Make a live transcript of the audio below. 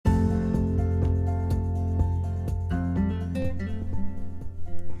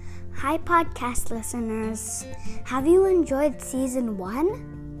Hi, podcast listeners. Have you enjoyed Season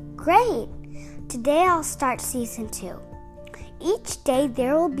 1? Great! Today I'll start Season 2. Each day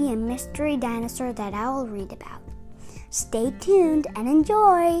there will be a mystery dinosaur that I will read about. Stay tuned and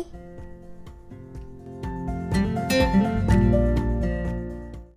enjoy!